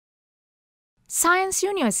Science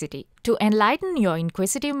University, to enlighten your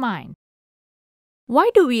inquisitive mind. Why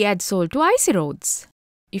do we add salt to icy roads?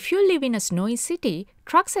 If you live in a snowy city,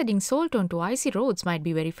 trucks adding salt onto icy roads might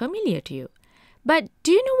be very familiar to you. But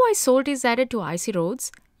do you know why salt is added to icy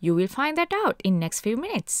roads? You will find that out in next few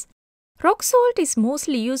minutes. Rock salt is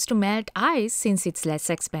mostly used to melt ice since it's less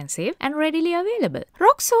expensive and readily available.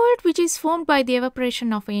 Rock salt, which is formed by the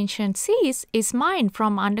evaporation of ancient seas, is mined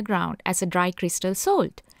from underground as a dry crystal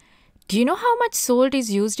salt. Do you know how much salt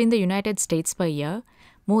is used in the United States per year?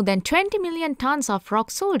 More than 20 million tons of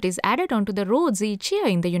rock salt is added onto the roads each year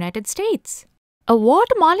in the United States. A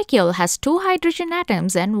water molecule has 2 hydrogen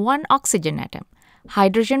atoms and 1 oxygen atom.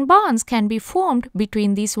 Hydrogen bonds can be formed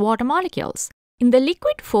between these water molecules. In the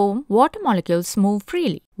liquid form, water molecules move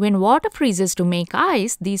freely. When water freezes to make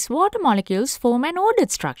ice, these water molecules form an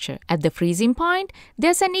ordered structure. At the freezing point,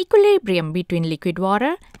 there's an equilibrium between liquid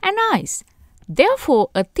water and ice.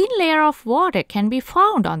 Therefore, a thin layer of water can be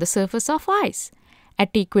found on the surface of ice.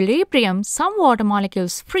 At equilibrium, some water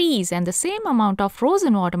molecules freeze and the same amount of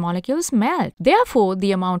frozen water molecules melt. Therefore,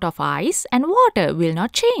 the amount of ice and water will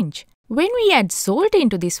not change. When we add salt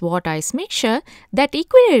into this water-ice mixture, that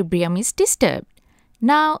equilibrium is disturbed.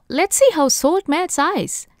 Now, let's see how salt melts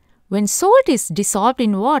ice. When salt is dissolved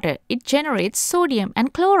in water, it generates sodium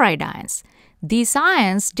and chloride ions. These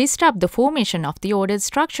ions disrupt the formation of the ordered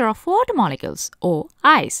structure of water molecules, or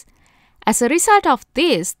ice. As a result of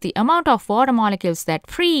this, the amount of water molecules that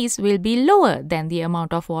freeze will be lower than the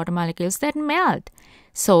amount of water molecules that melt.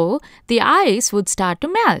 So, the ice would start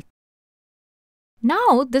to melt.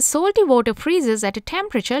 Now, the salty water freezes at a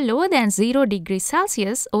temperature lower than 0 degrees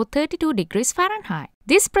Celsius or 32 degrees Fahrenheit.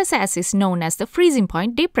 This process is known as the freezing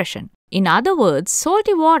point depression. In other words,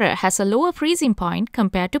 salty water has a lower freezing point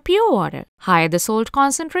compared to pure water. Higher the salt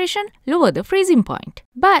concentration, lower the freezing point.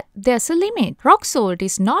 But there's a limit. Rock salt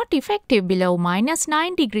is not effective below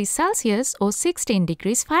 -9 degrees Celsius or 16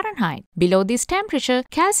 degrees Fahrenheit. Below this temperature,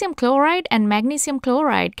 calcium chloride and magnesium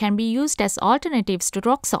chloride can be used as alternatives to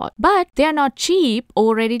rock salt. But they are not cheap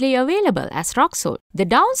or readily available as rock salt.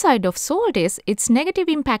 The downside of salt is its negative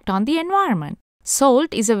impact on the environment.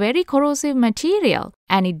 Salt is a very corrosive material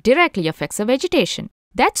and it directly affects the vegetation.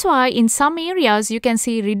 That's why in some areas you can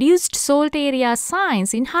see reduced salt area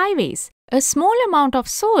signs in highways. A small amount of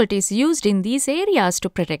salt is used in these areas to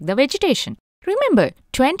protect the vegetation. Remember,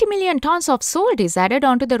 20 million tons of salt is added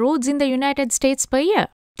onto the roads in the United States per year.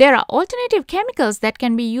 There are alternative chemicals that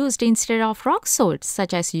can be used instead of rock salt,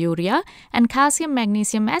 such as urea and calcium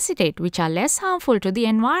magnesium acetate, which are less harmful to the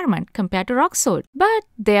environment compared to rock salt, but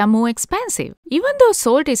they are more expensive. Even though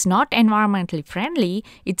salt is not environmentally friendly,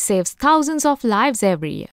 it saves thousands of lives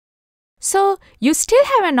every year. So, you still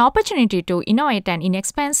have an opportunity to innovate an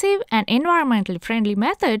inexpensive and environmentally friendly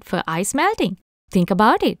method for ice melting. Think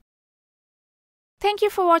about it. Thank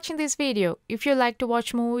you for watching this video. If you like to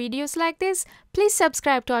watch more videos like this, please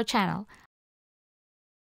subscribe to our channel.